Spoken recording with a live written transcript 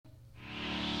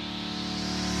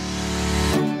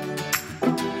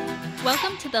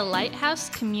Welcome to the Lighthouse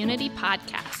Community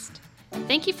Podcast.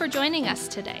 Thank you for joining us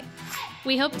today.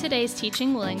 We hope today's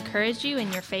teaching will encourage you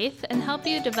in your faith and help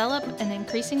you develop an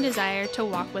increasing desire to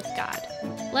walk with God.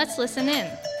 Let's listen in.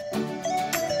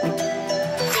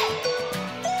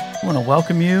 I want to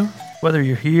welcome you, whether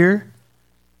you're here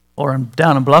or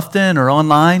down in Bluffton or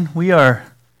online. We are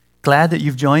glad that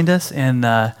you've joined us, and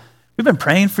we've been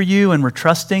praying for you, and we're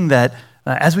trusting that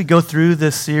as we go through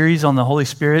this series on the Holy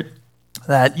Spirit,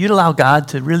 that you'd allow God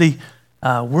to really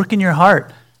work in your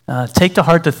heart, take to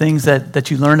heart the things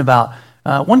that you learn about.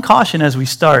 One caution as we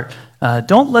start,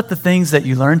 don't let the things that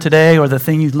you learn today or the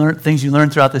things you learn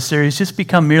throughout this series just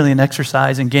become merely an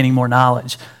exercise in gaining more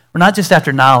knowledge. We're not just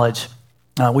after knowledge.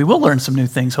 We will learn some new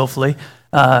things, hopefully,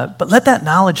 but let that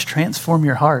knowledge transform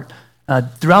your heart.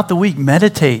 Throughout the week,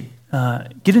 meditate,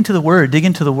 get into the Word, dig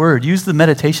into the Word, use the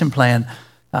meditation plan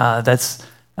that's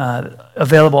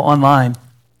available online.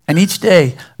 And each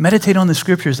day, meditate on the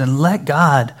Scriptures and let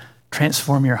God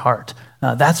transform your heart.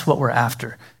 That's what we're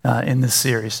after in this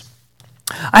series.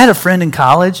 I had a friend in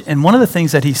college, and one of the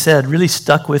things that he said really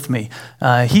stuck with me.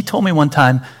 He told me one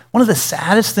time, one of the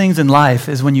saddest things in life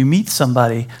is when you meet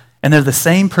somebody and they're the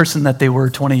same person that they were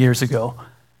 20 years ago,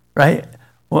 right?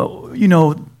 Well, you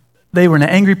know, they were an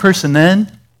angry person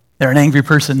then, they're an angry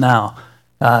person now.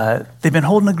 They've been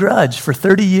holding a grudge for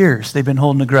 30 years. They've been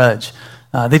holding a grudge.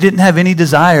 They didn't have any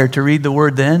desire to read the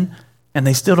Word then, and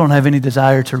they still don't have any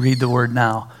desire to read the Word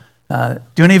now.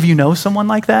 Do any of you know someone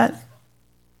like that?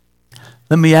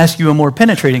 Let me ask you a more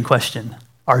penetrating question.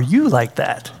 Are you like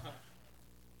that?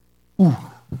 Ooh.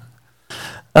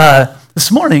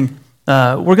 This morning,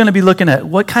 we're going to be looking at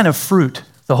what kind of fruit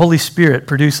the Holy Spirit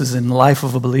produces in the life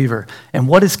of a believer, and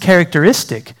what is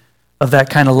characteristic of that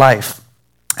kind of life.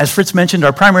 As Fritz mentioned,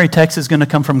 our primary text is going to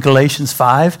come from Galatians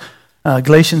 5.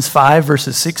 Galatians 5,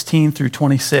 verses 16 through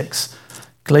 26.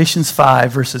 Galatians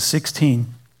 5, verses 16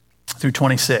 through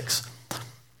 26.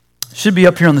 Should be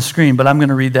up here on the screen, but I'm going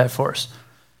to read that for us.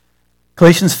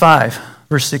 Galatians 5,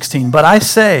 verse 16. But I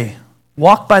say,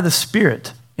 walk by the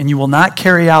Spirit, and you will not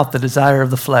carry out the desire of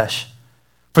the flesh.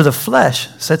 For the flesh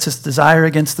sets its desire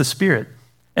against the Spirit,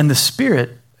 and the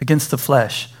Spirit against the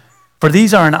flesh. For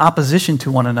these are in opposition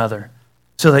to one another,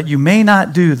 so that you may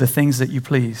not do the things that you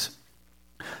please.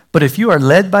 But if you are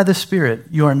led by the Spirit,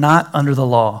 you are not under the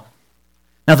law.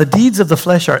 Now the deeds of the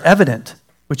flesh are evident,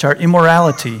 which are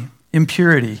immorality,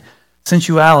 impurity,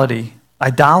 sensuality,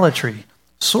 idolatry,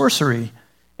 sorcery,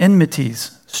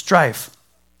 enmities, strife,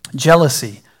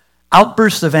 jealousy,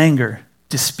 outbursts of anger,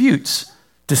 disputes,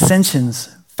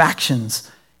 dissensions,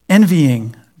 factions,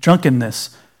 envying,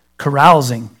 drunkenness,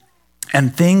 carousing,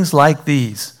 and things like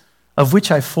these, of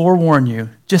which I forewarn you,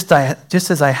 just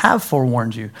as I have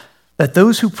forewarned you, that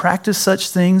those who practice such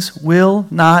things will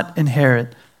not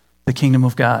inherit the kingdom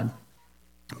of God.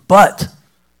 But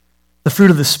the fruit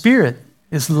of the Spirit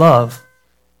is love,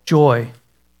 joy,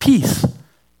 peace,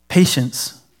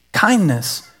 patience,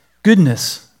 kindness,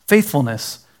 goodness,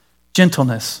 faithfulness,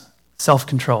 gentleness,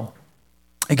 self-control.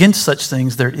 Against such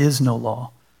things there is no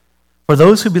law. For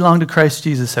those who belong to Christ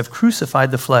Jesus have crucified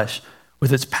the flesh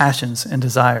with its passions and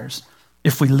desires.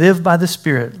 If we live by the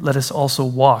Spirit, let us also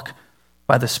walk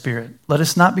by the Spirit. Let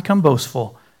us not become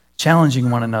boastful,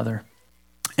 challenging one another,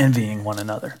 envying one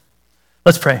another.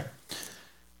 Let's pray.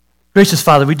 Gracious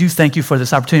Father, we do thank you for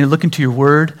this opportunity to look into your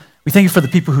word. We thank you for the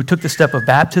people who took the step of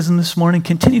baptism this morning.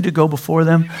 Continue to go before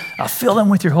them. Fill them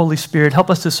with your Holy Spirit. Help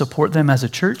us to support them as a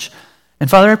church. And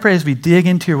Father, I pray as we dig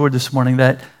into your word this morning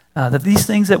that these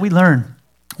things that we learn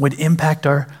would impact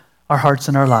our hearts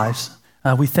and our lives.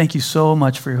 We thank you so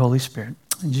much for your Holy Spirit.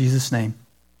 In Jesus' name,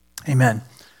 amen.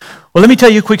 Well, let me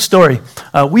tell you a quick story.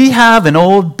 We have an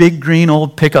old, big, green,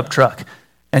 old pickup truck,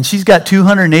 and she's got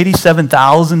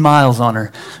 287,000 miles on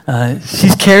her.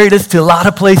 She's carried us to a lot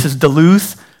of places,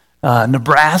 Duluth,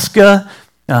 Nebraska,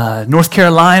 North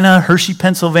Carolina, Hershey,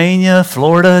 Pennsylvania,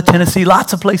 Florida, Tennessee,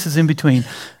 lots of places in between.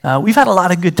 We've had a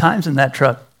lot of good times in that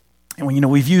truck.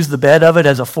 And we've used the bed of it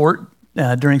as a fort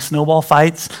during snowball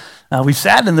fights. We've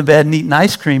sat in the bed and eaten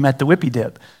ice cream at the Whippy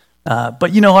Dip.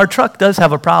 But our truck does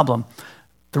have a problem.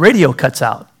 The radio cuts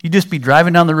out. You just be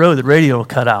driving down the road, the radio will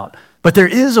cut out. But there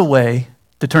is a way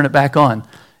to turn it back on.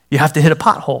 You have to hit a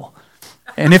pothole.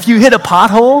 And if you hit a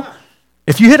pothole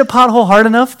hard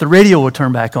enough, the radio will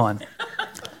turn back on.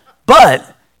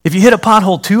 But if you hit a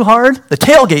pothole too hard, the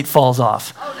tailgate falls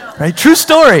off. Oh, no. Right? True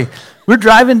story. We're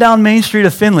driving down Main Street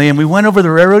of Findlay, and we went over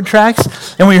the railroad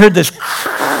tracks, and we heard this,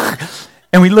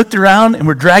 and we looked around, and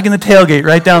we're dragging the tailgate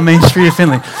right down Main Street of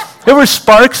Findlay. There were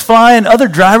sparks flying. Other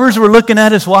drivers were looking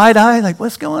at us wide-eyed, like,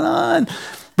 what's going on?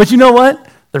 But you know what?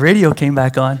 The radio came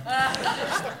back on.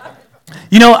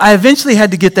 I eventually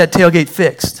had to get that tailgate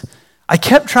fixed. I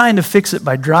kept trying to fix it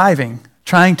by driving,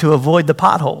 trying to avoid the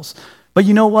potholes. But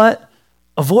you know what?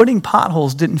 Avoiding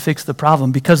potholes didn't fix the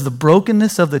problem because the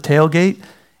brokenness of the tailgate,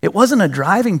 it wasn't a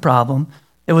driving problem,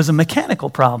 it was a mechanical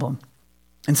problem.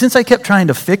 And since I kept trying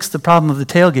to fix the problem of the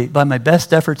tailgate by my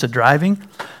best efforts at driving,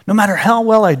 no matter how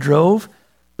well I drove,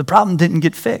 the problem didn't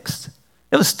get fixed.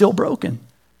 It was still broken.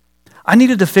 I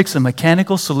needed to fix a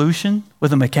mechanical solution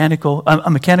with a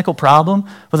mechanical problem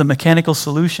with a mechanical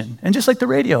solution. And just like the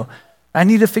radio, I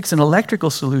needed to fix an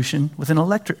electrical solution with an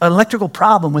electrical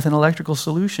problem with an electrical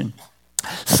solution.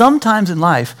 Sometimes in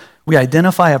life, we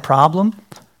identify a problem,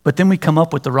 but then we come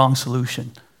up with the wrong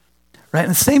solution. Right?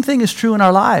 And the same thing is true in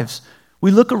our lives.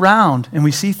 We look around and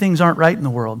we see things aren't right in the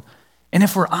world. And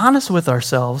if we're honest with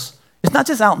ourselves, it's not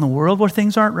just out in the world where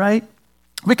things aren't right.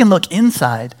 We can look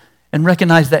inside and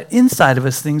recognize that inside of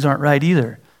us things aren't right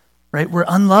either. Right? We're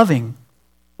unloving.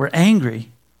 We're angry.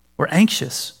 We're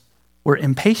anxious. We're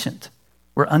impatient.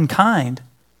 We're unkind.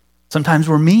 Sometimes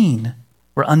we're mean.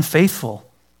 We're unfaithful.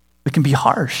 We can be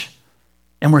harsh.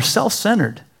 And we're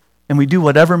self-centered. And we do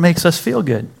whatever makes us feel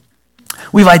good.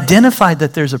 We've identified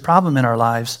that there's a problem in our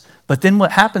lives, but then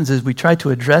what happens is we try to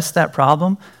address that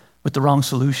problem with the wrong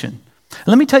solution. And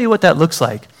let me tell you what that looks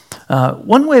like.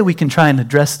 One way we can try and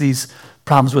address these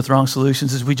problems with wrong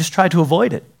solutions is we just try to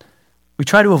avoid it. We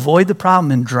try to avoid the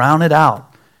problem and drown it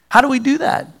out. How do we do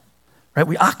that? Right?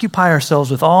 We occupy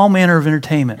ourselves with all manner of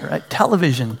entertainment, right?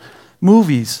 Television,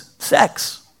 movies,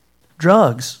 sex,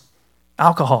 drugs,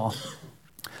 alcohol.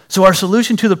 So our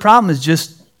solution to the problem is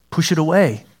just push it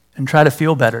away and try to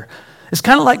feel better. It's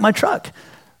kind of like my truck,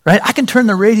 right? I can turn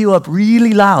the radio up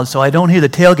really loud so I don't hear the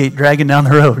tailgate dragging down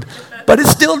the road, but it's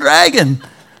still dragging,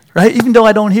 right? Even though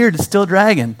I don't hear it, it's still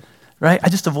dragging, right? I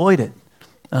just avoid it.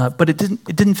 But it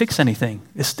didn't fix anything.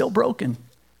 It's still broken,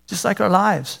 just like our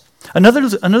lives.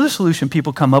 Another solution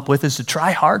people come up with is to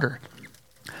try harder.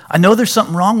 I know there's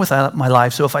something wrong with my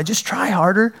life, so if I just try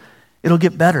harder, it'll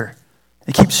get better.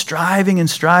 And keep striving and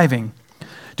striving.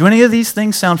 Do any of these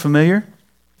things sound familiar?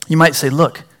 You might say,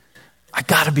 look, I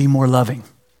got to be more loving.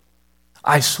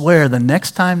 I swear the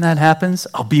next time that happens,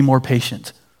 I'll be more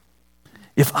patient.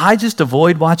 If I just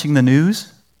avoid watching the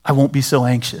news, I won't be so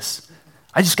anxious.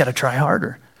 I just got to try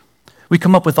harder. We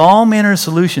come up with all manner of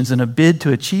solutions in a bid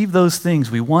to achieve those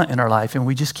things we want in our life, and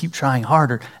we just keep trying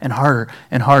harder and harder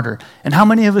and harder. And how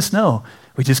many of us know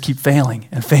we just keep failing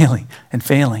and failing and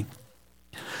failing?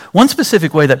 One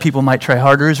specific way that people might try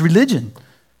harder is religion.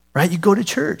 Right? You go to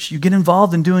church, you get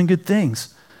involved in doing good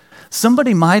things.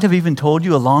 Somebody might have even told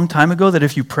you a long time ago that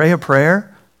if you pray a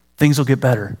prayer, things will get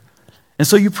better. And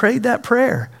so you prayed that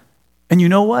prayer. And you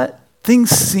know what? Things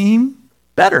seem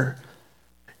better.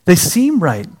 They seem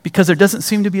right because there doesn't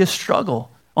seem to be a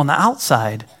struggle on the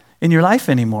outside in your life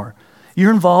anymore.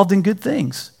 You're involved in good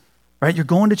things. Right? You're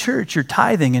going to church, you're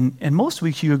tithing, and most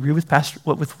weeks you agree with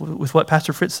what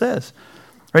Pastor Fritz says.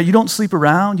 Right? You don't sleep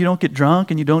around, you don't get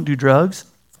drunk, and you don't do drugs.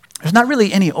 There's not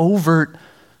really any overt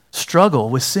struggle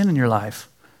with sin in your life.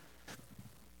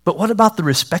 But what about the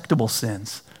respectable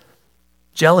sins?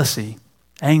 Jealousy,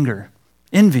 anger,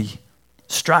 envy,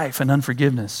 strife, and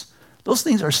unforgiveness. Those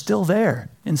things are still there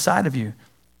inside of you.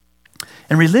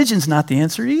 And religion's not the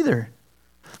answer either.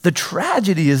 The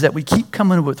tragedy is that we keep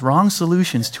coming up with wrong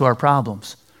solutions to our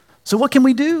problems. So what can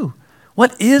we do?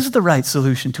 What is the right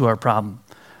solution to our problem?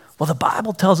 Well, the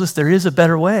Bible tells us there is a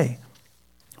better way.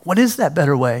 What is that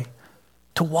better way?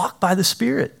 To walk by the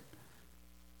Spirit.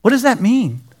 What does that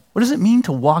mean? What does it mean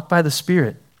to walk by the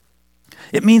Spirit?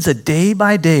 It means a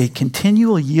day-by-day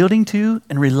continual yielding to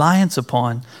and reliance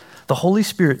upon the Holy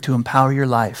Spirit to empower your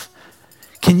life.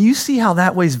 Can you see how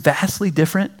that way is vastly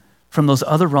different from those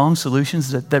other wrong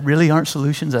solutions that really aren't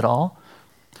solutions at all?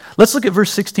 Let's look at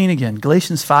verse 16 again,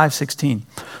 Galatians 5:16.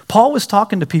 Paul was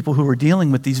talking to people who were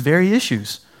dealing with these very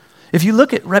issues. If you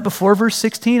look at right before verse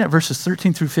 16, at verses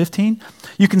 13 through 15,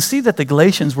 you can see that the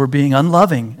Galatians were being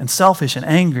unloving and selfish and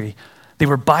angry. They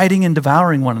were biting and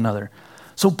devouring one another.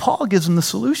 So Paul gives them the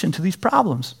solution to these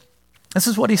problems. This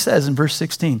is what he says in verse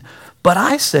 16. But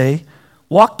I say,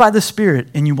 walk by the Spirit,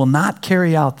 and you will not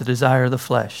carry out the desire of the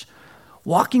flesh.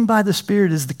 Walking by the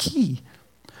Spirit is the key.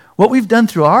 What we've done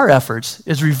through our efforts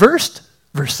is reversed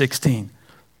verse 16.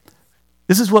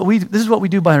 This is what we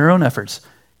do by our own efforts.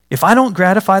 If I don't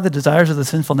gratify the desires of the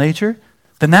sinful nature,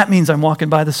 then that means I'm walking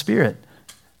by the Spirit.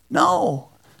 No,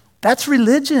 that's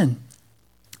religion.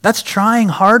 That's trying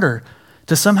harder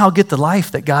to somehow get the life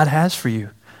that God has for you.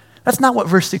 That's not what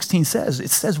verse 16 says. It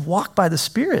says walk by the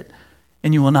Spirit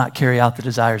and you will not carry out the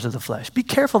desires of the flesh. Be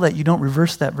careful that you don't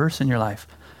reverse that verse in your life.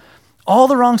 All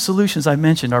the wrong solutions I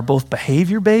mentioned are both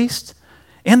behavior-based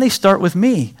And they start with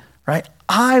me, right?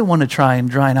 I want to try and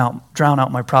drown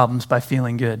out my problems by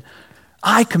feeling good.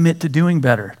 I commit to doing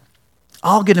better.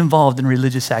 I'll get involved in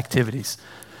religious activities.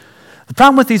 The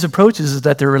problem with these approaches is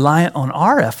that they're reliant on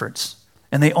our efforts,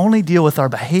 and they only deal with our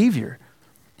behavior.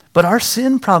 But our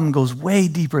sin problem goes way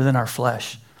deeper than our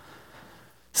flesh.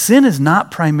 Sin is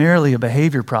not primarily a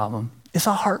behavior problem. It's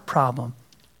a heart problem.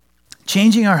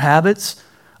 Changing our habits,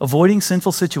 avoiding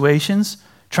sinful situations,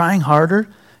 trying harder,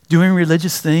 doing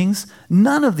religious things,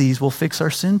 none of these will fix our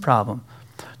sin problem.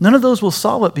 None of those will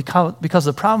solve it because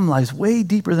the problem lies way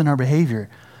deeper than our behavior.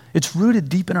 It's rooted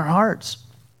deep in our hearts.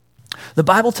 The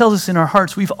Bible tells us in our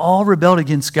hearts we've all rebelled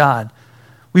against God.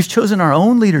 We've chosen our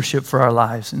own leadership for our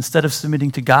lives instead of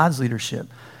submitting to God's leadership.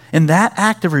 And that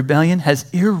act of rebellion has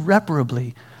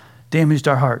irreparably damaged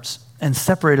our hearts and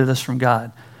separated us from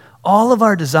God. All of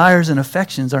our desires and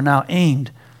affections are now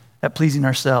aimed at pleasing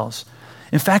ourselves.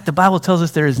 In fact, the Bible tells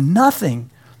us there is nothing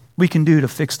we can do to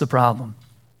fix the problem.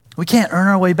 We can't earn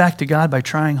our way back to God by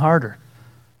trying harder.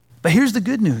 But here's the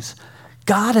good news.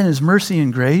 God in his mercy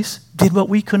and grace did what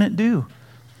we couldn't do.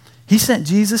 He sent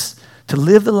Jesus to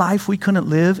live the life we couldn't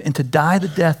live and to die the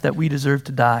death that we deserved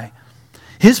to die.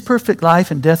 His perfect life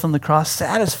and death on the cross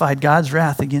satisfied God's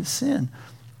wrath against sin.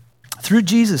 Through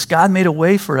Jesus, God made a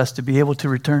way for us to be able to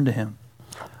return to him,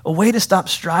 a way to stop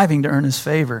striving to earn his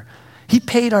favor. He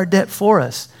paid our debt for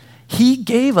us. He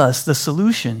gave us the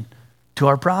solution to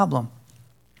our problem.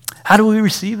 How do we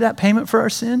receive that payment for our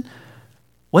sin?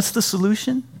 What's the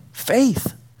solution?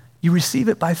 Faith. You receive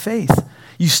it by faith.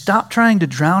 You stop trying to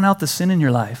drown out the sin in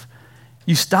your life.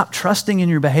 You stop trusting in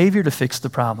your behavior to fix the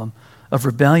problem of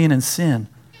rebellion and sin,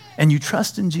 and you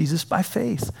trust in Jesus by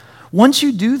faith. Once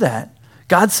you do that,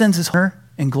 God sends his heart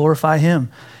and glorify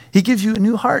him. He gives you a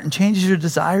new heart and changes your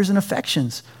desires and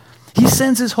affections. He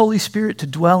sends his Holy Spirit to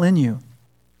dwell in you.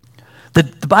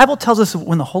 The Bible tells us that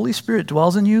when the Holy Spirit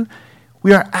dwells in you,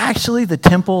 we are actually the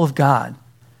temple of God.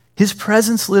 His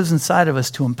presence lives inside of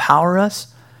us to empower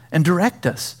us and direct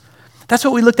us. That's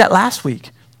what we looked at last week.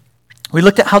 We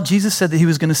looked at how Jesus said that he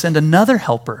was going to send another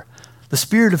helper, the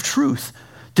Spirit of truth,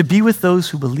 to be with those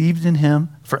who believed in him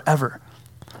forever.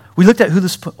 We looked at who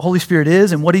the Holy Spirit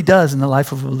is and what he does in the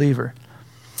life of a believer.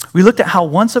 We looked at how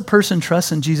once a person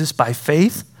trusts in Jesus by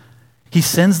faith, he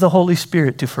sends the Holy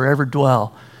Spirit to forever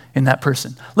dwell in that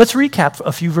person. Let's recap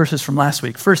a few verses from last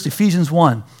week. First, Ephesians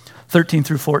 1, 13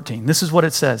 through 14. This is what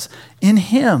it says. In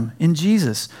him, in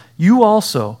Jesus, you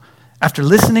also, after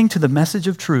listening to the message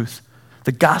of truth,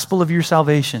 the gospel of your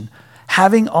salvation,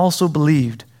 having also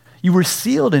believed, you were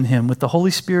sealed in him with the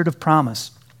Holy Spirit of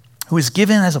promise, who is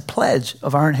given as a pledge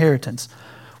of our inheritance,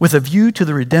 with a view to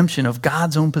the redemption of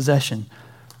God's own possession,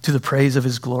 to the praise of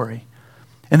his glory.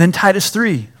 And then Titus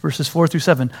 3, verses 4 through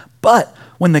 7. But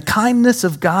when the kindness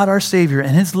of God our Savior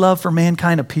and his love for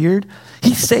mankind appeared,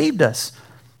 he saved us,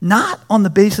 not on the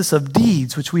basis of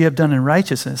deeds which we have done in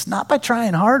righteousness, not by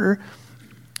trying harder,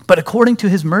 but according to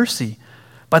his mercy,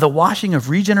 by the washing of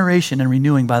regeneration and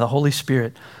renewing by the Holy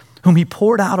Spirit, whom he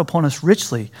poured out upon us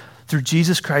richly through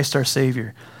Jesus Christ our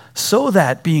Savior, so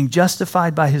that, being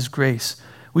justified by his grace,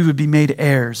 we would be made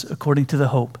heirs according to the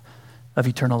hope of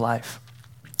eternal life.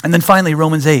 And then finally,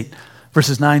 Romans 8,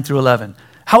 verses 9 through 11.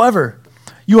 However,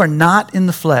 you are not in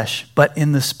the flesh, but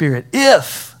in the Spirit,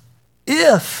 if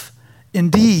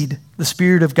indeed the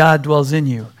Spirit of God dwells in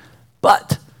you.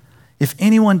 But if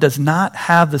anyone does not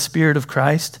have the Spirit of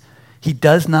Christ, he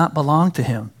does not belong to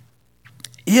him.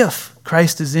 If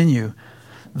Christ is in you,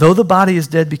 though the body is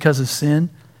dead because of sin,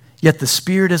 yet the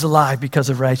Spirit is alive because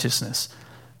of righteousness.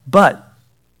 But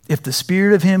if the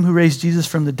Spirit of him who raised Jesus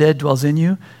from the dead dwells in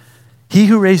you, he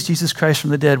who raised Jesus Christ from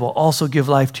the dead will also give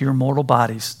life to your mortal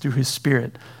bodies through his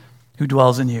Spirit who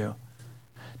dwells in you.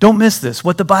 Don't miss this.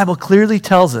 What the Bible clearly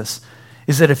tells us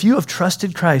is that if you have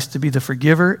trusted Christ to be the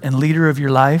forgiver and leader of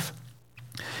your life,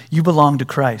 you belong to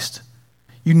Christ.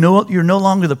 You're no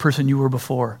longer the person you were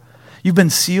before. You've been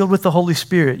sealed with the Holy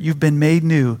Spirit. You've been made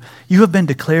new. You have been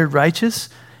declared righteous,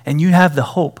 and you have the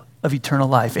hope of eternal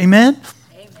life. Amen?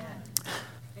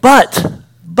 Amen.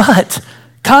 But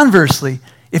conversely,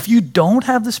 if you don't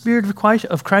have the Spirit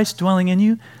of Christ dwelling in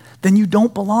you, then you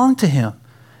don't belong to him.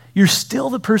 You're still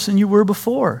the person you were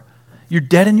before. You're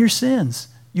dead in your sins.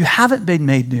 You haven't been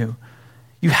made new.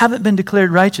 You haven't been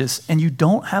declared righteous, and you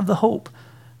don't have the hope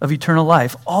of eternal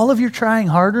life. All of your trying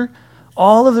harder,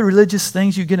 all of the religious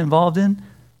things you get involved in,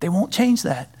 they won't change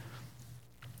that.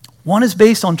 One is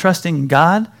based on trusting in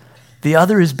God. The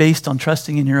other is based on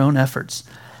trusting in your own efforts.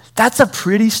 That's a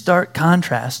pretty stark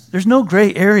contrast. There's no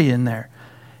gray area in there.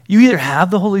 You either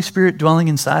have the Holy Spirit dwelling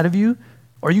inside of you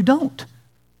or you don't.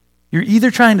 You're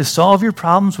either trying to solve your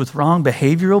problems with wrong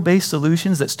behavioral-based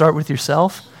solutions that start with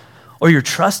yourself, or you're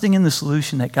trusting in the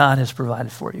solution that God has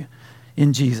provided for you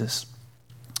in Jesus.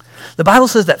 The Bible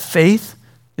says that faith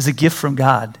is a gift from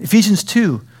God. Ephesians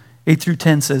 2, 8 through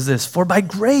 10 says this, "For by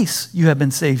grace you have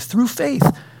been saved through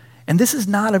faith. And this is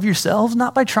not of yourselves,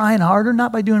 not by trying harder,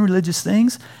 not by doing religious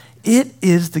things. It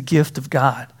is the gift of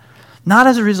God, not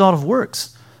as a result of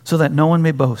works, so that no one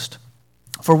may boast.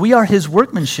 For we are his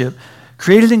workmanship,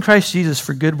 created in Christ Jesus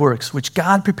for good works, which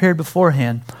God prepared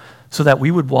beforehand so that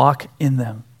we would walk in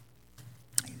them."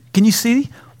 Can you see?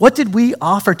 What did we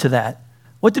offer to that?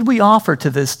 What did we offer to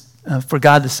this for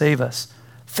God to save us?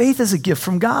 Faith is a gift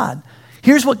from God.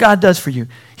 Here's what God does for you.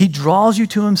 He draws you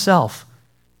to himself.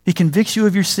 He convicts you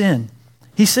of your sin.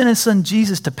 He sent his son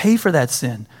Jesus to pay for that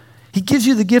sin. He gives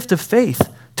you the gift of faith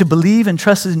to believe and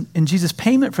trust in Jesus'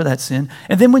 payment for that sin.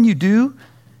 And then when you do,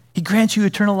 he grants you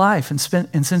eternal life and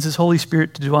sends his Holy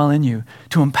Spirit to dwell in you,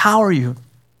 to empower you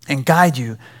and guide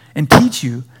you and teach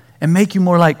you and make you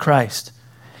more like Christ.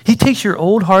 He takes your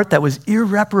old heart that was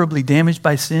irreparably damaged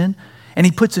by sin, and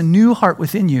he puts a new heart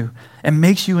within you and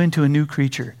makes you into a new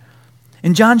creature.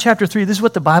 In John chapter 3, this is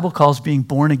what the Bible calls being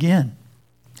born again.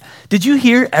 Did you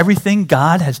hear everything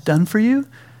God has done for you?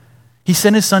 He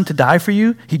sent his son to die for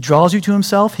you. He draws you to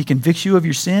himself. He convicts you of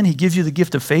your sin. He gives you the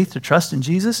gift of faith to trust in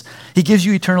Jesus. He gives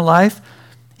you eternal life.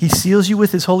 He seals you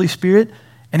with his Holy Spirit,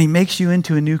 and he makes you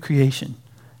into a new creation.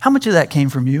 How much of that came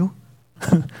from you?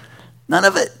 None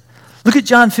of it. Look at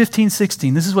John 15,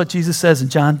 16. This is what Jesus says in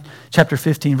John chapter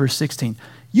 15, verse 16.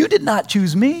 "You did not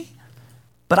choose me,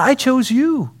 but I chose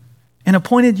you and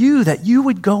appointed you that you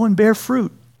would go and bear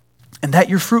fruit, and that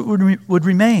your fruit would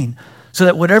remain, so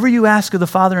that whatever you ask of the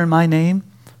Father in my name,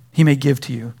 he may give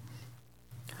to you."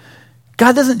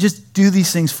 God doesn't just do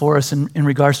these things for us in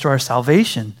regards to our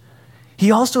salvation.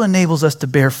 He also enables us to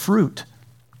bear fruit.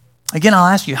 Again, I'll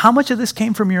ask you, how much of this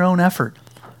came from your own effort?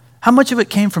 How much of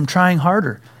it came from trying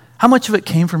harder? How much of it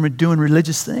came from doing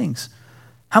religious things?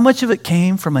 How much of it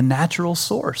came from a natural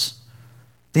source?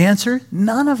 The answer,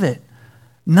 none of it.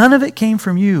 None of it came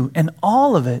from you, and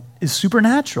all of it is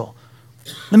supernatural.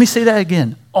 Let me say that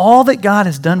again. All that God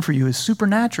has done for you is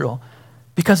supernatural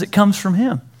because it comes from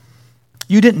him.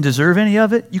 You didn't deserve any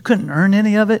of it. You couldn't earn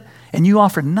any of it, and you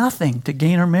offered nothing to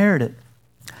gain or merit it.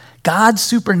 God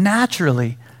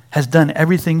supernaturally has done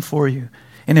everything for you.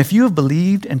 And if you have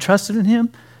believed and trusted in him,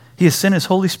 he has sent his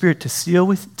Holy Spirit to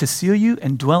seal you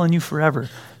and dwell in you forever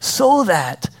so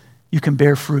that you can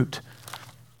bear fruit.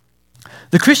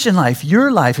 The Christian life, your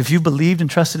life, if you've believed and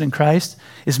trusted in Christ,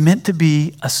 is meant to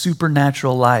be a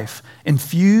supernatural life,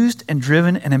 infused and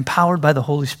driven and empowered by the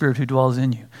Holy Spirit who dwells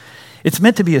in you. It's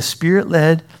meant to be a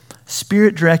spirit-led,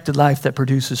 spirit-directed life that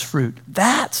produces fruit.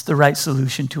 That's the right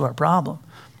solution to our problem.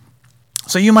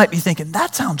 So you might be thinking,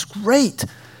 that sounds great.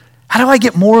 How do I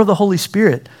get more of the Holy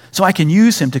Spirit so I can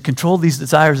use him to control these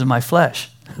desires of my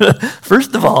flesh?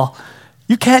 First of all,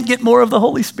 you can't get more of the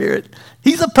Holy Spirit.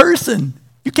 He's a person.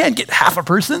 You can't get half a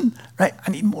person, right?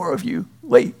 I need more of you.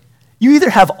 Wait, you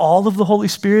either have all of the Holy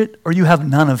Spirit or you have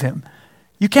none of him.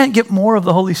 You can't get more of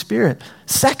the Holy Spirit.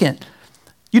 Second,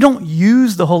 you don't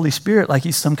use the Holy Spirit like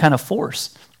he's some kind of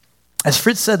force. As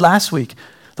Fritz said last week,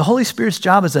 the Holy Spirit's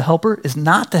job as a helper is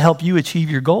not to help you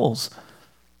achieve your goals.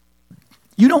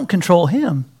 You don't control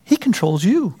him. He controls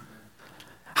you.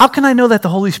 How can I know that the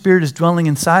Holy Spirit is dwelling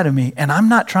inside of me and I'm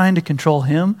not trying to control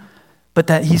him, but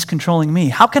that he's controlling me?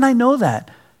 How can I know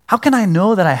that? How can I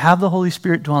know that I have the Holy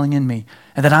Spirit dwelling in me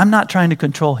and that I'm not trying to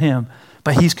control him,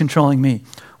 but he's controlling me?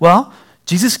 Well,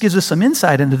 Jesus gives us some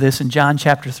insight into this in John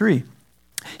chapter 3.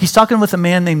 He's talking with a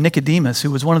man named Nicodemus,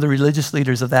 who was one of the religious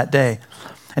leaders of that day.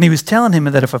 And he was telling him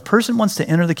that if a person wants to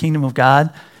enter the kingdom of God,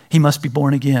 he must be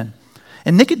born again.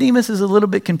 And Nicodemus is a little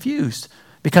bit confused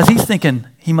because he's thinking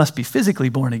he must be physically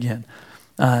born again.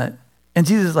 And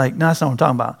Jesus is like, no, that's not what I'm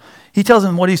talking about. He tells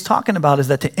him what he's talking about is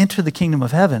that to enter the kingdom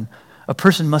of heaven, a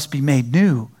person must be made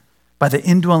new by the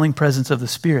indwelling presence of the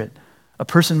Spirit. A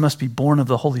person must be born of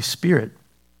the Holy Spirit,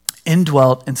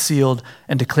 indwelt and sealed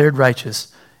and declared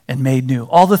righteous and made new.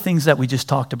 All the things that we just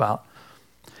talked about.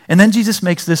 And then Jesus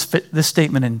makes this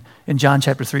statement in John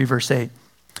chapter 3, verse 8.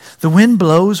 The wind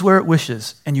blows where it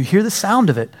wishes, and you hear the sound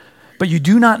of it, but you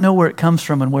do not know where it comes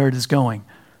from and where it is going.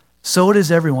 So it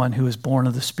is everyone who is born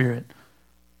of the Spirit.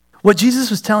 What Jesus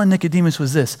was telling Nicodemus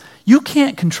was this: you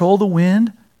can't control the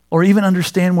wind or even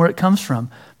understand where it comes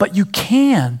from, but you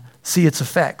can see its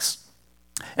effects.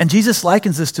 And Jesus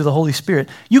likens this to the Holy Spirit.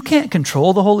 You can't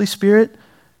control the Holy Spirit,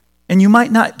 and you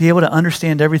might not be able to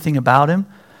understand everything about him,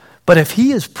 but if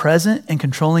he is present and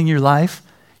controlling your life,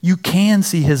 you can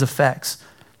see his effects.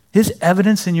 His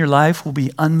evidence in your life will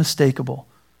be unmistakable.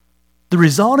 The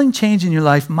resulting change in your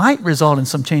life might result in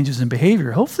some changes in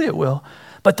behavior. Hopefully it will.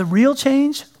 But the real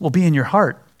change will be in your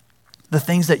heart, the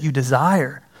things that you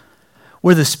desire.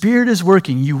 Where the Spirit is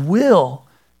working, you will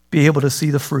be able to see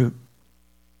the fruit.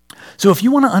 So if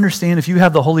you want to understand if you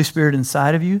have the Holy Spirit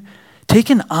inside of you, take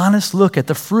an honest look at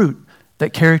the fruit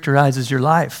that characterizes your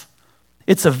life.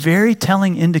 It's a very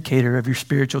telling indicator of your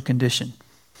spiritual condition.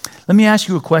 Let me ask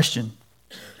you a question.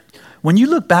 When you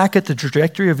look back at the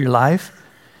trajectory of your life,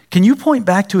 can you point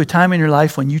back to a time in your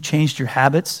life when you changed your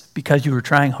habits because you were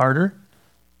trying harder?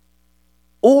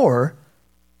 Or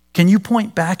can you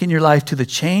point back in your life to the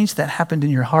change that happened in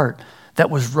your heart that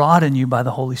was wrought in you by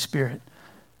the Holy Spirit?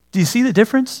 Do you see the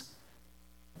difference?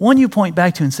 One you point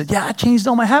back to and said, yeah, I changed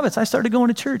all my habits. I started going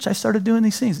to church. I started doing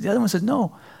these things. The other one says,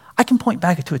 no, I can point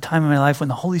back to a time in my life when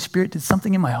the Holy Spirit did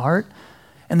something in my heart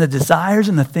and the desires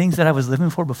and the things that I was living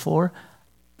for before,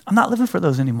 I'm not living for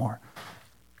those anymore.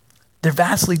 They're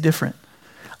vastly different.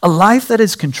 A life that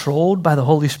is controlled by the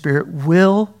Holy Spirit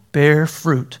will bear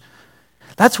fruit.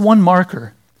 That's one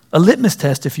marker, a litmus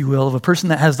test, if you will, of a person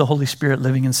that has the Holy Spirit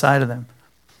living inside of them.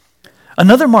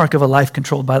 Another mark of a life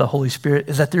controlled by the Holy Spirit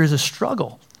is that there is a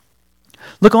struggle.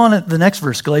 Look on at the next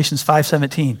verse, Galatians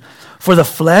 5:17. For the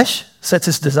flesh sets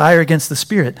its desire against the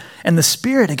Spirit, and the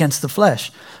Spirit against the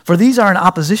flesh. For these are in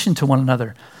opposition to one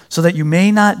another, so that you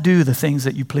may not do the things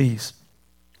that you please.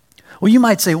 Well, you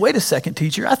might say, wait a second,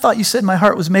 teacher. I thought you said my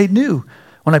heart was made new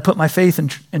when I put my faith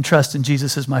and trust in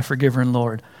Jesus as my forgiver and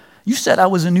Lord. You said I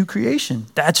was a new creation.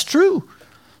 That's true.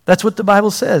 That's what the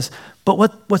Bible says. But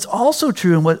what's also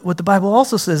true and what the Bible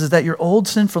also says is that your old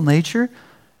sinful nature,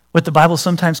 what the Bible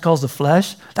sometimes calls the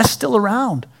flesh, that's still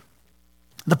around.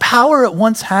 The power it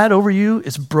once had over you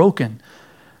is broken,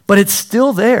 but it's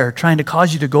still there trying to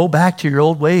cause you to go back to your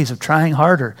old ways of trying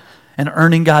harder and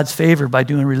earning God's favor by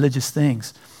doing religious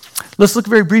things. Let's look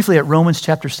very briefly at Romans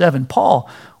chapter 7. Paul,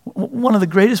 one of the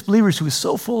greatest believers who was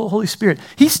so full of the Holy Spirit,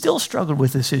 he still struggled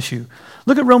with this issue.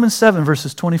 Look at Romans 7,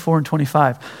 verses 24 and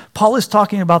 25. Paul is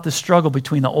talking about the struggle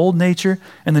between the old nature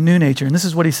and the new nature. And this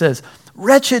is what he says,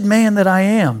 wretched man that I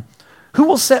am, who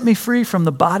will set me free from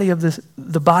the body of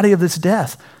this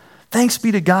death? Thanks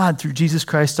be to God through Jesus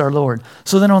Christ our Lord.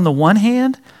 So then on the one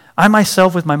hand, I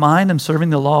myself with my mind am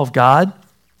serving the law of God.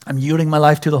 I'm yielding my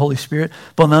life to the Holy Spirit.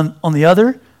 But on the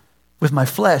other, with my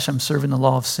flesh, I'm serving the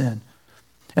law of sin.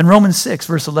 And Romans 6,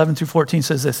 verse 11 through 14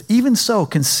 says this, even so,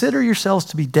 consider yourselves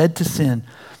to be dead to sin,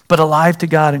 but alive to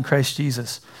God in Christ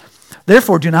Jesus.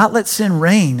 Therefore, do not let sin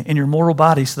reign in your mortal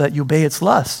body so that you obey its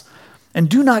lusts. And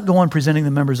do not go on presenting the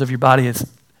members of your body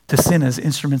to sin as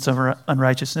instruments of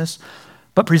unrighteousness,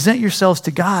 but present yourselves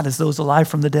to God as those alive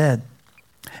from the dead,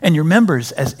 and your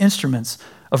members as instruments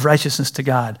of righteousness to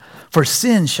God. For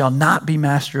sin shall not be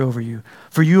master over you,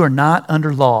 for you are not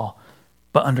under law,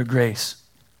 but under grace.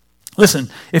 Listen,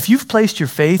 if you've placed your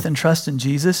faith and trust in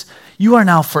Jesus, you are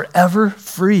now forever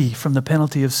free from the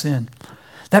penalty of sin.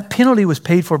 That penalty was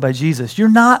paid for by Jesus. You're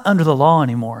not under the law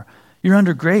anymore. You're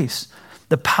under grace.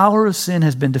 The power of sin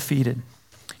has been defeated.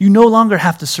 You no longer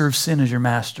have to serve sin as your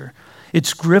master.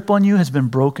 Its grip on you has been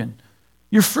broken.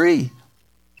 You're free.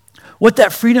 What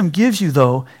that freedom gives you,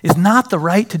 though, is not the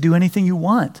right to do anything you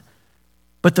want,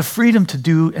 but the freedom to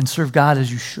do and serve God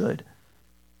as you should.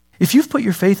 If you've put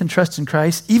your faith and trust in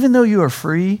Christ, even though you are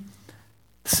free,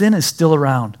 sin is still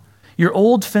around. Your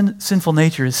old sinful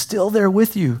nature is still there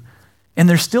with you, and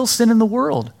there's still sin in the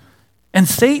world. And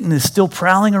Satan is still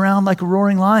prowling around like a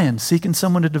roaring lion, seeking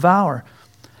someone to devour.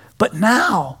 But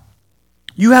now,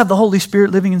 you have the Holy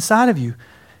Spirit living inside of you,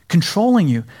 controlling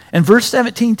you. And verse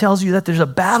 17 tells you that there's a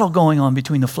battle going on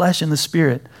between the flesh and the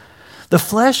Spirit. The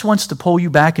flesh wants to pull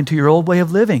you back into your old way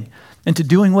of living, into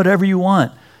doing whatever you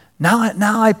want.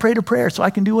 Now I prayed a prayer so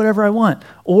I can do whatever I want.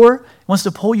 Or it wants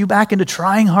to pull you back into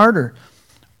trying harder.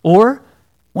 Or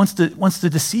wants to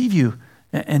deceive you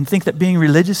and think that being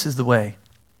religious is the way.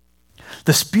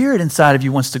 The Spirit inside of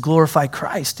you wants to glorify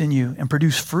Christ in you and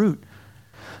produce fruit.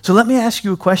 So let me ask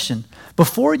you a question.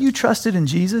 Before you trusted in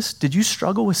Jesus, did you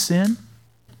struggle with sin?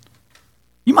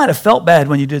 You might have felt bad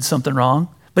when you did something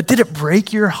wrong, but did it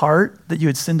break your heart that you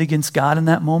had sinned against God in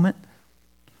that moment?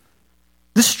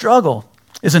 This struggle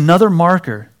is another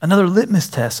marker, another litmus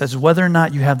test as to whether or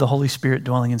not you have the Holy Spirit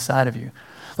dwelling inside of you.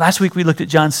 Last week we looked at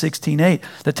John 16:8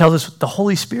 that tells us the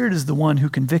Holy Spirit is the one who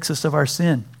convicts us of our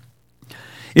sin.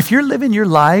 If you're living your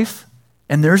life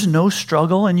and there's no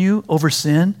struggle in you over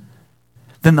sin,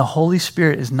 then the Holy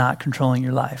Spirit is not controlling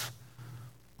your life.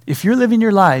 If you're living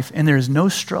your life and there is no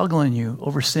struggle in you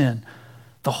over sin,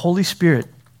 the Holy Spirit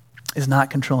is not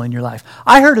controlling your life.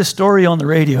 I heard a story on the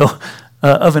radio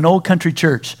of an old country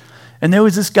church. And there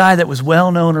was this guy that was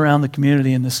well known around the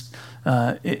community in this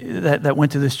that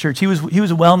went to this church. He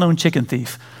was a well-known chicken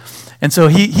thief. And so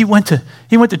he went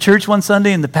to church one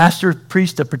Sunday, and the pastor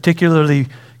preached a particularly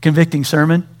convicting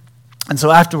sermon. And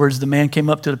so afterwards, the man came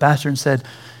up to the pastor and said,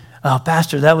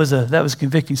 "Pastor, that was a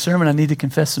convicting sermon. I need to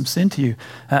confess some sin to you.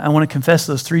 I want to confess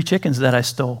those 3 chickens that I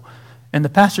stole." And the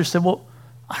pastor said, "Well,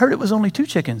 I heard it was only 2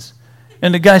 chickens."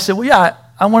 And the guy said, "Well, yeah,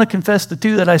 I want to confess the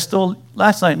 2 that I stole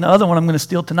last night, and the other one I'm going to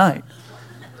steal tonight."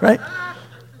 Right?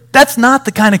 That's not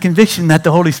the kind of conviction that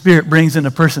the Holy Spirit brings in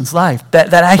a person's life.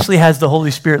 That actually has the Holy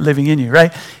Spirit living in you,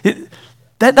 right?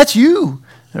 That's you,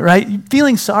 right?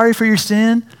 Feeling sorry for your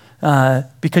sin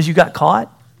because you got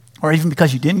caught, or even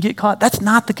because you didn't get caught. That's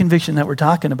not the conviction that we're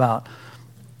talking about.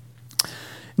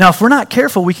 Now, if we're not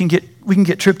careful, we can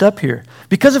get tripped up here.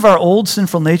 Because of our old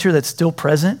sinful nature that's still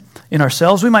present in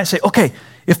ourselves, we might say, okay,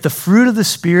 if the fruit of the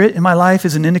Spirit in my life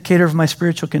is an indicator of my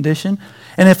spiritual condition,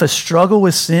 and if a struggle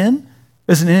with sin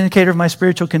is an indicator of my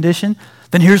spiritual condition,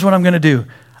 then here's what I'm going to do.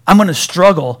 I'm going to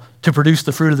struggle to produce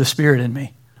the fruit of the Spirit in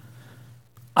me.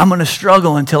 I'm going to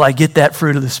struggle until I get that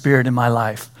fruit of the Spirit in my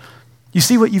life. You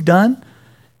see what you've done?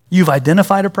 You've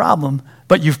identified a problem,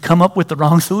 but you've come up with the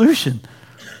wrong solution.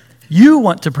 You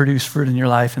want to produce fruit in your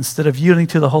life instead of yielding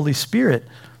to the Holy Spirit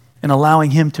and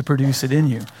allowing Him to produce it in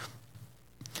you.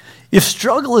 If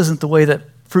struggle isn't the way that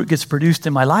fruit gets produced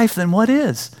in my life, then what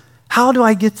is? How do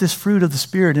I get this fruit of the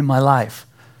Spirit in my life?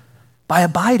 By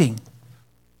abiding.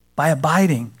 By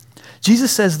abiding.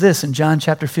 Jesus says this in John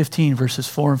chapter 15, verses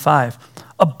 4 and 5.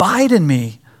 "Abide in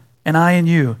me, and I in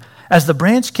you. As the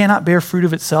branch cannot bear fruit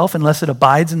of itself unless it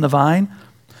abides in the vine,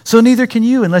 so neither can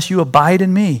you unless you abide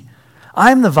in me.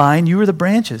 I am the vine, you are the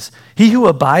branches. He who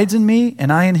abides in me,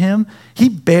 and I in him, he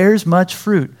bears much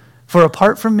fruit. For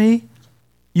apart from me,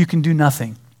 you can do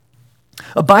nothing."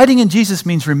 Abiding in Jesus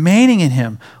means remaining in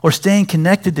Him or staying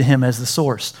connected to Him as the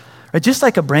source. Right? Just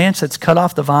like a branch that's cut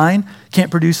off the vine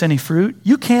can't produce any fruit,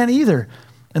 you can't either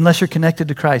unless you're connected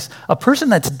to Christ. A person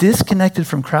that's disconnected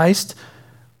from Christ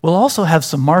will also have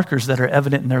some markers that are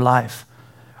evident in their life.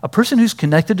 A person who's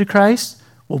connected to Christ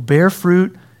will bear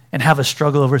fruit and have a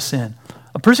struggle over sin.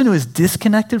 A person who is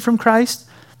disconnected from Christ,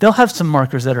 they'll have some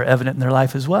markers that are evident in their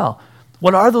life as well.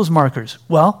 What are those markers?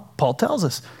 Well, Paul tells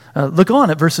us. Look on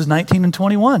at verses 19 and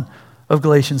 21 of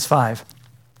Galatians 5.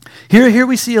 Here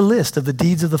we see a list of the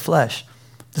deeds of the flesh.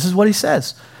 This is what he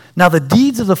says. "Now the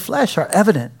deeds of the flesh are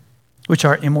evident, which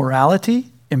are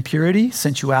immorality, impurity,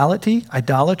 sensuality,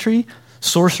 idolatry,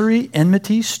 sorcery,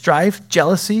 enmity, strife,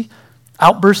 jealousy,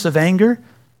 outbursts of anger,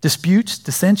 disputes,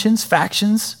 dissensions,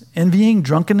 factions, envying,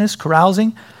 drunkenness,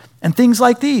 carousing, and things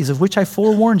like these, of which I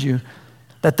forewarned you,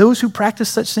 that those who practice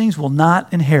such things will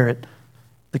not inherit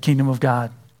the kingdom of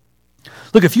God."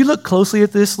 Look, if you look closely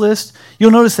at this list,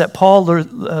 you'll notice that Paul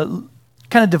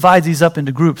kind of divides these up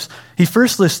into groups. He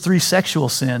first lists 3 sexual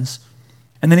sins,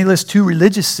 and then he lists 2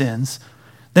 religious sins,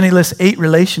 then he lists 8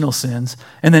 relational sins,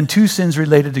 and then 2 sins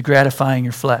related to gratifying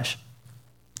your flesh.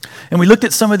 And we looked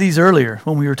at some of these earlier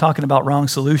when we were talking about wrong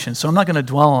solutions, so I'm not going to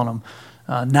dwell on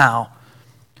them now.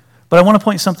 But I want to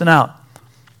point something out.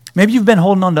 Maybe you've been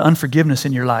holding on to unforgiveness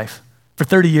in your life for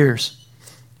 30 years,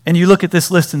 and you look at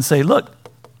this list and say, look,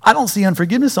 I don't see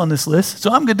unforgiveness on this list,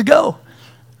 so I'm good to go.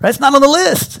 Right? It's not on the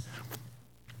list.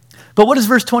 But what does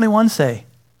verse 21 say?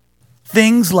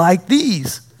 Things like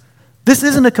these. This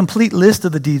isn't a complete list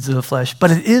of the deeds of the flesh, but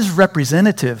it is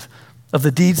representative of the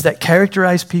deeds that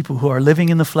characterize people who are living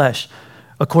in the flesh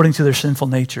according to their sinful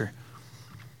nature.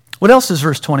 What else does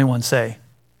verse 21 say?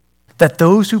 That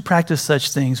those who practice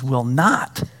such things will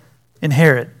not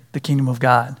inherit the kingdom of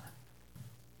God.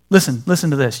 Listen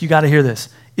to this. You got to hear this.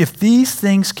 If these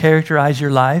things characterize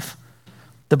your life,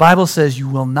 the Bible says you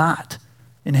will not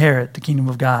inherit the kingdom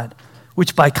of God,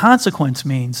 which by consequence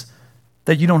means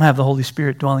that you don't have the Holy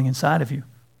Spirit dwelling inside of you.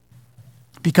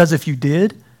 Because if you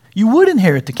did, you would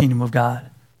inherit the kingdom of God.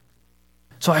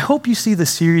 So I hope you see the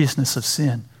seriousness of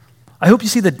sin. I hope you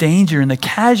see the danger and the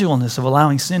casualness of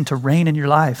allowing sin to reign in your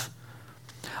life.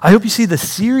 I hope you see the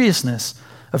seriousness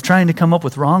of trying to come up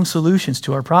with wrong solutions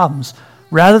to our problems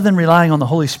rather than relying on the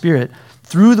Holy Spirit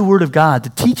through the Word of God to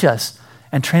teach us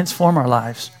and transform our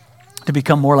lives to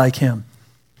become more like Him.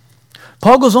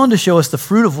 Paul goes on to show us the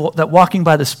fruit of that walking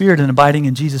by the Spirit and abiding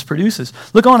in Jesus produces.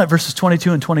 Look on at verses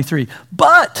 22 and 23.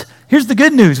 But, here's the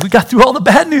good news. We got through all the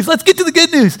bad news. Let's get to the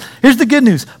good news. Here's the good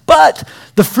news. But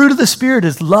the fruit of the Spirit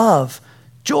is love,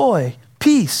 joy,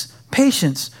 peace,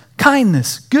 patience,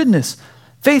 kindness, goodness,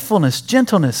 faithfulness,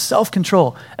 gentleness,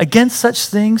 self-control. Against such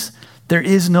things there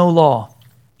is no law.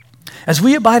 As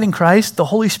we abide in Christ, the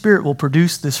Holy Spirit will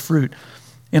produce this fruit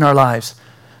in our lives.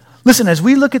 Listen, as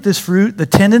we look at this fruit, the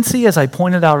tendency, as I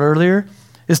pointed out earlier,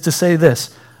 is to say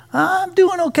this: I'm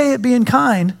doing okay at being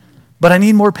kind, but I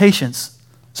need more patience.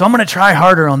 So I'm going to try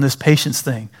harder on this patience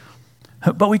thing.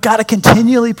 But we got to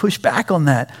continually push back on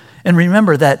that. And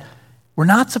remember that we're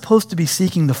not supposed to be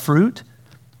seeking the fruit.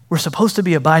 We're supposed to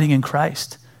be abiding in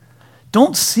Christ.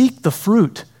 Don't seek the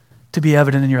fruit to be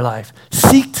evident in your life.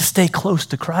 Seek to stay close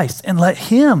to Christ and let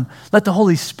the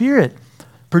Holy Spirit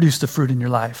produce the fruit in your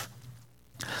life.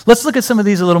 Let's look at some of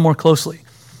these a little more closely.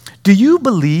 Do you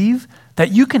believe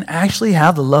that you can actually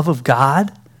have the love of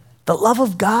God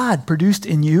produced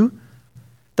in you?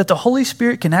 That the Holy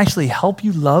Spirit can actually help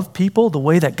you love people the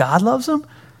way that God loves them?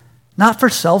 Not for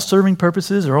self-serving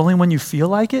purposes or only when you feel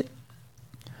like it?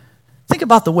 Think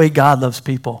about the way God loves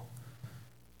people.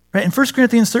 Right? In 1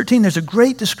 Corinthians 13, there's a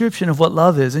great description of what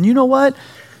love is. And you know what?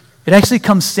 It actually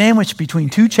comes sandwiched between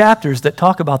two chapters that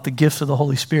talk about the gifts of the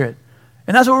Holy Spirit.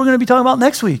 And that's what we're going to be talking about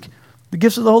next week, the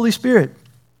gifts of the Holy Spirit.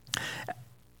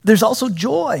 There's also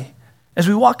joy. As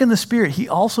we walk in the Spirit, He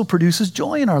also produces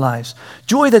joy in our lives.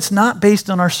 Joy that's not based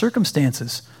on our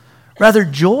circumstances. Rather,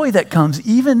 joy that comes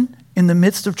even in the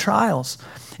midst of trials.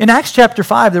 In Acts chapter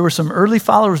 5, there were some early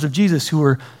followers of Jesus who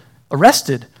were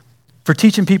arrested for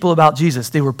teaching people about Jesus.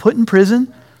 They were put in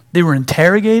prison, they were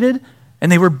interrogated, and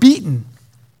they were beaten.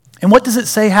 And what does it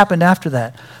say happened after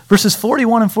that? Verses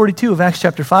 41 and 42 of Acts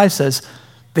chapter 5 says,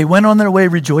 they went on their way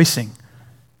rejoicing,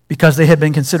 because they had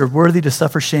been considered worthy to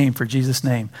suffer shame for Jesus'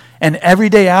 name. And every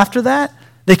day after that,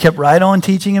 they kept right on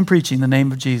teaching and preaching the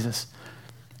name of Jesus.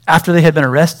 After they had been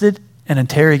arrested and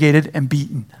interrogated and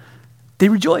beaten, they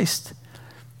rejoiced.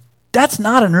 That's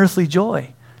not an earthly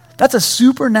joy. That's a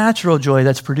supernatural joy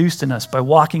that's produced in us by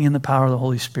walking in the power of the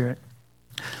Holy Spirit.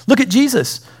 Look at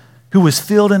Jesus, who was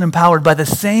filled and empowered by the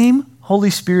same Holy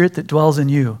Spirit that dwells in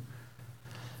you.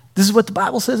 This is what the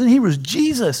Bible says in Hebrews.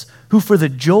 Jesus, who for the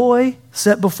joy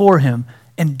set before him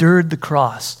endured the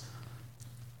cross.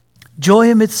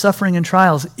 Joy amidst suffering and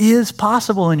trials is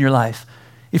possible in your life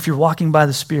if you're walking by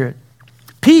the Spirit.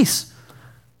 Peace.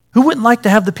 Who wouldn't like to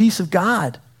have the peace of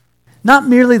God? Not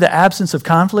merely the absence of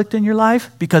conflict in your life,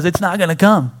 because it's not going to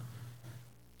come.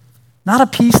 Not a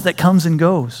peace that comes and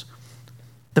goes.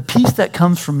 The peace that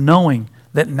comes from knowing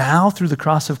that now through the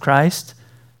cross of Christ,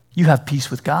 you have peace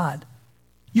with God.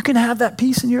 You can have that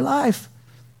peace in your life.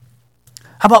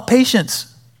 How about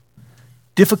patience?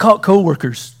 Difficult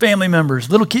coworkers, family members,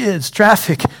 little kids,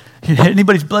 traffic.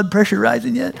 Anybody's blood pressure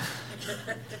rising yet?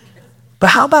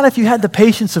 But how about if you had the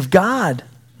patience of God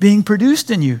being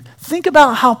produced in you? Think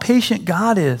about how patient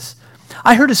God is.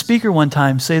 I heard a speaker one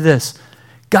time say this: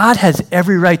 God has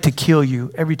every right to kill you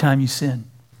every time you sin.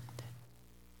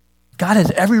 God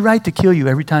has every right to kill you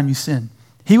every time you sin.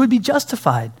 He would be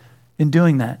justified in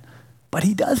doing that. But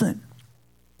He doesn't.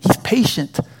 He's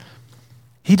patient.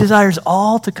 He desires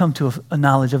all to come to a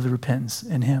knowledge of the repentance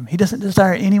in Him. He doesn't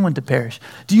desire anyone to perish.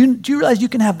 Do you realize you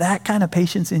can have that kind of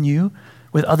patience in you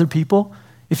with other people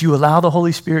if you allow the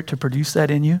Holy Spirit to produce that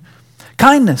in you?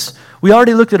 Kindness. We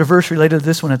already looked at a verse related to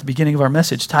this one at the beginning of our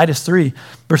message, Titus 3,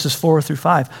 verses 4 through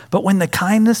 5. But when the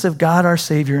kindness of God our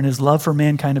Savior and His love for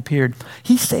mankind appeared,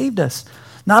 He saved us,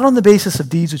 not on the basis of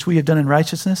deeds which we have done in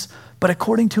righteousness, but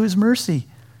according to His mercy.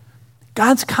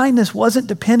 God's kindness wasn't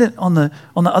dependent on the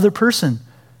other person,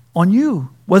 on you,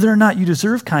 whether or not you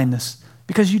deserve kindness,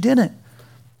 because you didn't.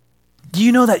 Do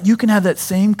you know that you can have that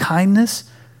same kindness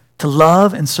to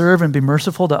love and serve and be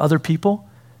merciful to other people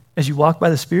as you walk by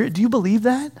the Spirit? Do you believe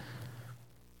that?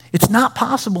 It's not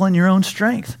possible in your own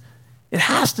strength. It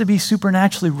has to be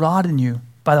supernaturally wrought in you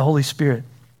by the Holy Spirit.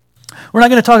 We're not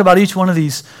going to talk about each one of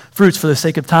these fruits for the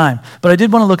sake of time, but I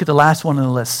did want to look at the last one on the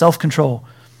list, self-control.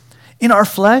 In our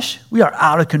flesh, we are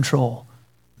out of control,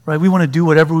 right? We want to do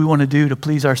whatever we want to do to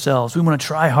please ourselves. We want to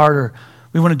try harder.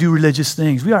 We want to do religious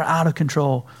things. We are out of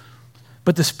control.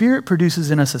 But the Spirit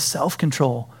produces in us a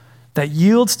self-control that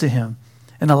yields to Him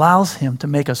and allows Him to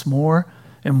make us more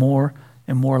and more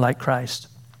and more like Christ.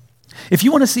 If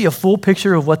you want to see a full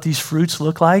picture of what these fruits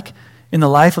look like in the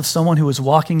life of someone who is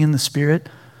walking in the Spirit,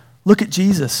 look at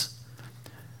Jesus.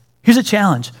 Here's a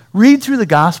challenge. Read through the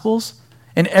Gospels,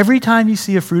 and every time you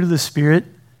see a fruit of the Spirit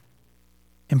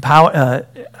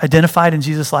identified in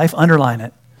Jesus' life, underline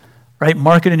it, right?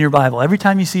 Mark it in your Bible. Every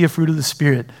time you see a fruit of the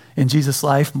Spirit in Jesus'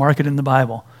 life, mark it in the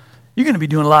Bible. You're going to be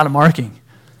doing a lot of marking,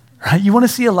 right? You want to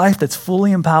see a life that's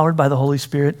fully empowered by the Holy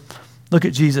Spirit? Look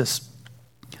at Jesus.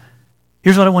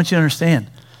 Here's what I want you to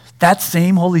understand. That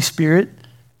same Holy Spirit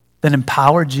that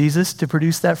empowered Jesus to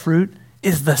produce that fruit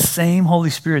is the same Holy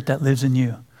Spirit that lives in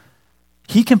you.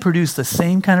 He can produce the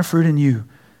same kind of fruit in you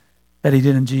that He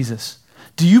did in Jesus.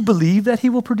 Do you believe that He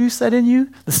will produce that in you?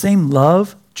 The same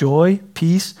love, joy,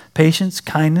 peace, patience,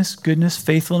 kindness, goodness,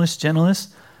 faithfulness, gentleness,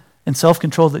 and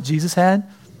self-control that Jesus had?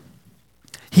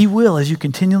 He will as you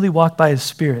continually walk by his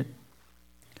Spirit.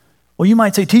 Well, you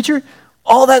might say, teacher,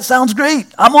 all that sounds great.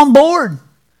 I'm on board,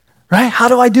 right? How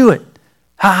do I do it?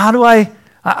 How do I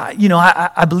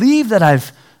believe that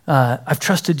I've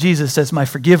trusted Jesus as my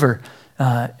forgiver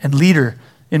and leader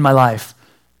in my life.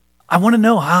 I want to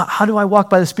know, how do I walk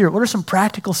by the Spirit? What are some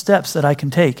practical steps that I can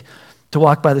take to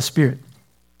walk by the Spirit?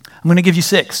 I'm going to give you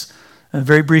 6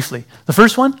 very briefly. The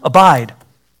first one, abide.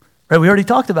 Right? We already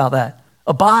talked about that.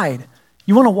 Abide.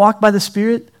 You want to walk by the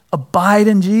Spirit? Abide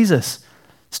in Jesus.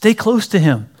 Stay close to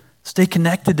him. Stay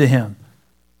connected to him.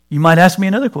 You might ask me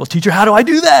another question. Teacher, how do I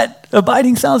do that?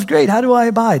 Abiding sounds great. How do I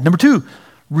abide? Number 2,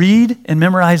 read and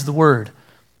memorize the Word.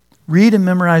 Read and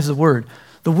memorize the Word.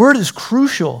 The Word is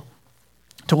crucial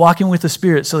to walking with the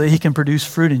Spirit so that he can produce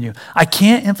fruit in you. I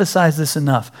can't emphasize this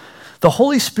enough. The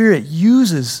Holy Spirit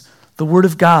uses the Word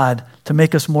of God to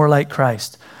make us more like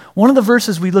Christ. One of the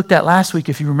verses we looked at last week,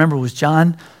 if you remember, was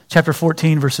John chapter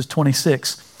 14, verses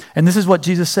 26. And this is what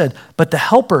Jesus said, "But the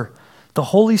Helper, the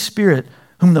Holy Spirit,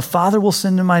 whom the Father will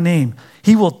send in my name,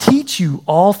 he will teach you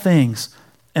all things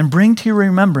and bring to your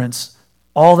remembrance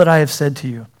all that I have said to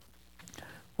you."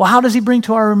 Well, how does he bring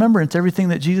to our remembrance everything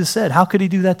that Jesus said? How could he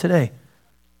do that today?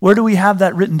 Where do we have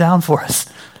that written down for us?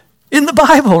 In the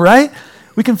Bible, right?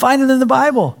 We can find it in the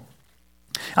Bible.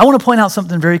 I want to point out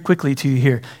something very quickly to you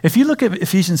here. If you look at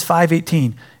Ephesians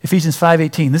 5:18,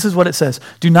 this is what it says.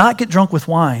 "Do not get drunk with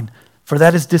wine, for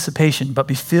that is dissipation, but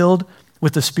be filled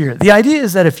with the Spirit." The idea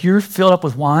is that if you're filled up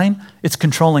with wine, it's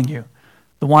controlling you.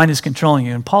 The wine is controlling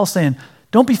you. And Paul's saying,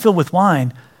 don't be filled with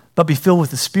wine, but be filled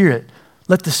with the Spirit.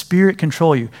 Let the Spirit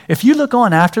control you. If you look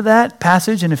on after that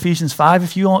passage in Ephesians 5,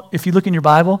 if you look in your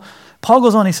Bible, Paul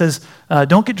goes on, he says,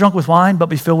 don't get drunk with wine, but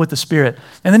be filled with the Spirit.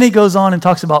 And then he goes on and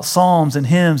talks about psalms and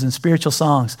hymns and spiritual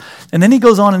songs. And then he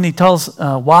goes on and he tells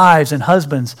wives and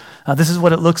husbands, this is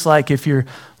what it looks like if your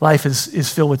life is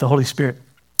filled with the Holy Spirit.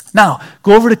 Now,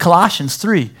 go over to Colossians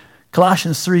 3,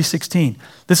 Colossians 3:16.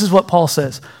 This is what Paul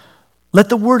says. "Let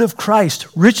the word of Christ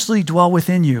richly dwell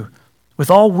within you, with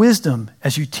all wisdom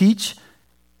as you teach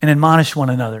and admonish one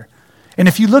another." And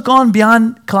if you look on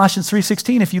beyond Colossians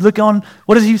 3:16, if you look on,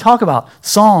 what does he talk about?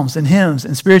 Psalms and hymns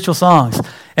and spiritual songs.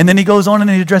 And then he goes on and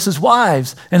he addresses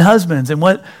wives and husbands and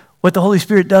what the Holy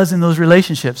Spirit does in those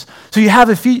relationships. So you have,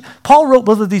 Paul wrote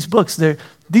both of these books.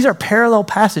 These are parallel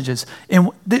passages, and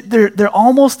they're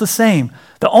almost the same.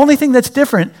 The only thing that's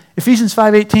different, Ephesians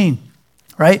 5:18,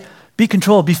 right? Be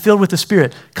controlled, be filled with the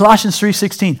Spirit. Colossians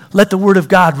 3:16, let the word of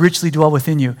God richly dwell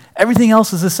within you. Everything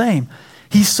else is the same.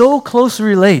 He so closely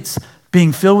relates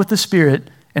being filled with the Spirit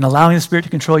and allowing the Spirit to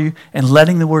control you and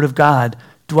letting the word of God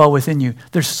dwell within you.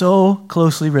 They're so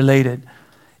closely related.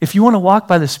 If you want to walk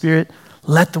by the Spirit,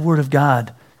 let the word of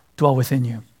God dwell within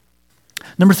you.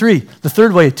 Number 3, the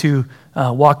third way to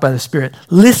walk by the Spirit,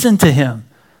 listen to him.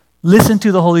 Listen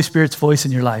to the Holy Spirit's voice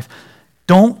in your life.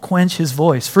 Don't quench his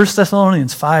voice. 1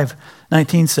 Thessalonians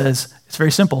 5:19 says, it's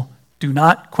very simple, do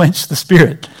not quench the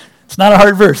Spirit. It's not a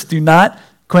hard verse. Do not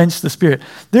quench the Spirit.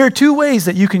 There are 2 ways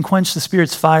that you can quench the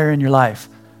Spirit's fire in your life.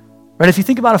 Right? If you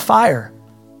think about a fire,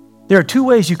 there are 2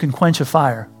 ways you can quench a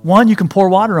fire. One, you can pour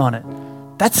water on it.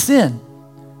 That's sin.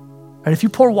 Right? If you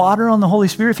pour water on the Holy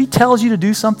Spirit, if he tells you to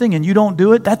do something and you don't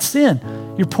do it, that's sin.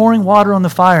 You're pouring water on the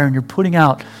fire and you're putting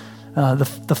out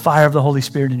the fire of the Holy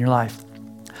Spirit in your life.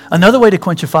 Another way to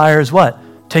quench a fire is what?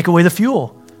 Take away the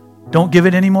fuel. Don't give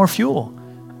it any more fuel.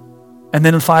 And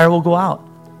then the fire will go out.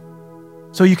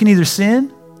 So you can either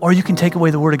sin or you can take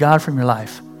away the word of God from your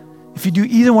life. If you do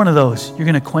either one of those, you're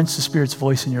going to quench the Spirit's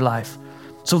voice in your life.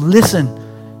 So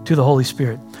listen to the Holy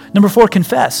Spirit. Number 4,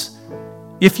 confess.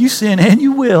 If you sin, and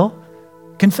you will,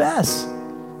 confess.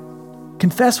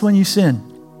 Confess when you sin.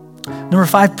 Number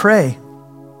 5, pray.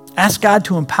 Ask God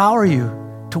to empower you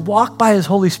to walk by his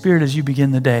Holy Spirit as you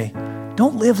begin the day.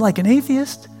 Don't live like an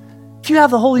atheist. If you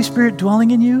have the Holy Spirit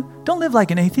dwelling in you, don't live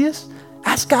like an atheist.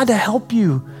 Ask God to help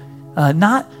you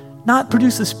not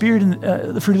produce the fruit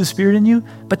of the Spirit in you,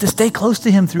 but to stay close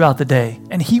to him throughout the day,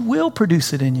 and he will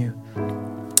produce it in you.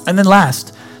 And then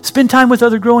last, spend time with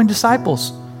other growing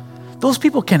disciples. Those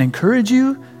people can encourage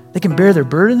you, they can bear their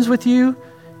burdens with you,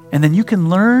 and then you can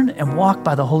learn and walk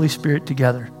by the Holy Spirit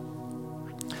together.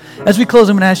 As we close,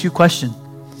 I'm going to ask you a question.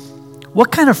 What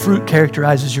kind of fruit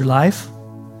characterizes your life?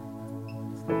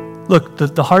 Look,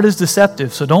 the heart is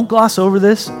deceptive, so don't gloss over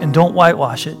this and don't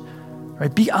whitewash it.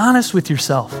 Right? Be honest with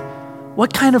yourself.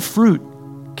 What kind of fruit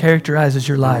characterizes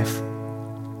your life?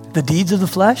 The deeds of the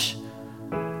flesh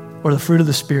or the fruit of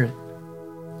the Spirit?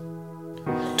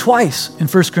 Twice in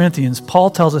 1 Corinthians, Paul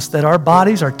tells us that our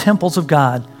bodies are temples of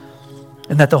God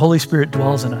and that the Holy Spirit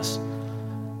dwells in us.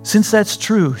 Since that's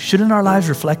true, shouldn't our lives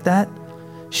reflect that?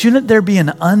 Shouldn't there be an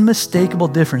unmistakable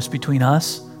difference between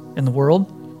us and the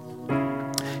world?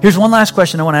 Here's one last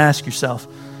question I want to ask yourself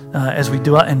as we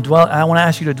dwell. I want to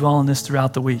ask you to dwell on this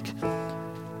throughout the week.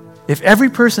 If every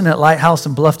person at Lighthouse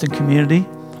and Bluffton Community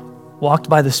walked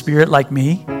by the Spirit like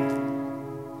me,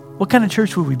 what kind of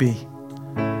church would we be?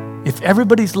 If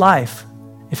everybody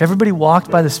walked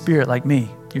by the Spirit like me,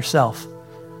 yourself,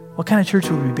 what kind of church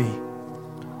would we be?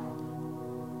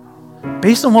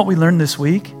 Based on what we learned this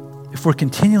week, if we're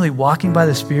continually walking by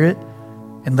the Spirit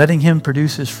and letting Him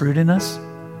produce His fruit in us,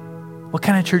 what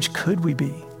kind of church could we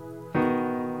be?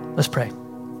 Let's pray.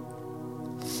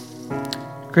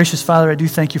 Gracious Father, I do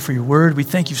thank you for your word. We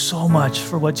thank you so much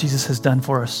for what Jesus has done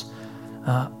for us.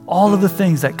 All of the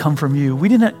things that come from you. We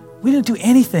didn't do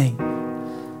anything.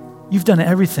 You've done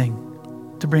everything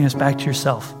to bring us back to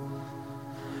yourself.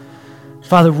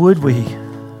 Father, would we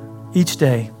each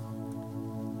day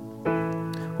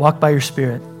walk by your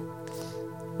Spirit?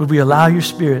 Would we allow your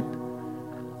Spirit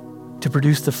to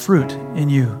produce the fruit in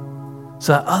you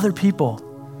so that other people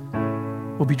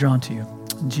will be drawn to you?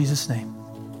 In Jesus' name,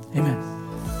 amen.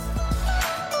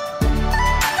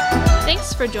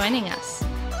 Thanks for joining us.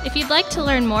 If you'd like to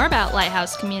learn more about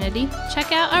Lighthouse Community,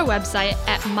 check out our website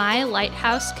at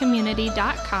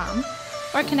mylighthousecommunity.com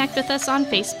or connect with us on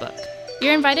Facebook.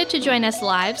 You're invited to join us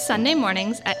live Sunday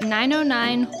mornings at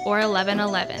 9:09 or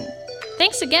 11:11.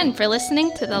 Thanks again for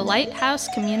listening to the Lighthouse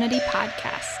Community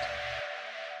Podcast.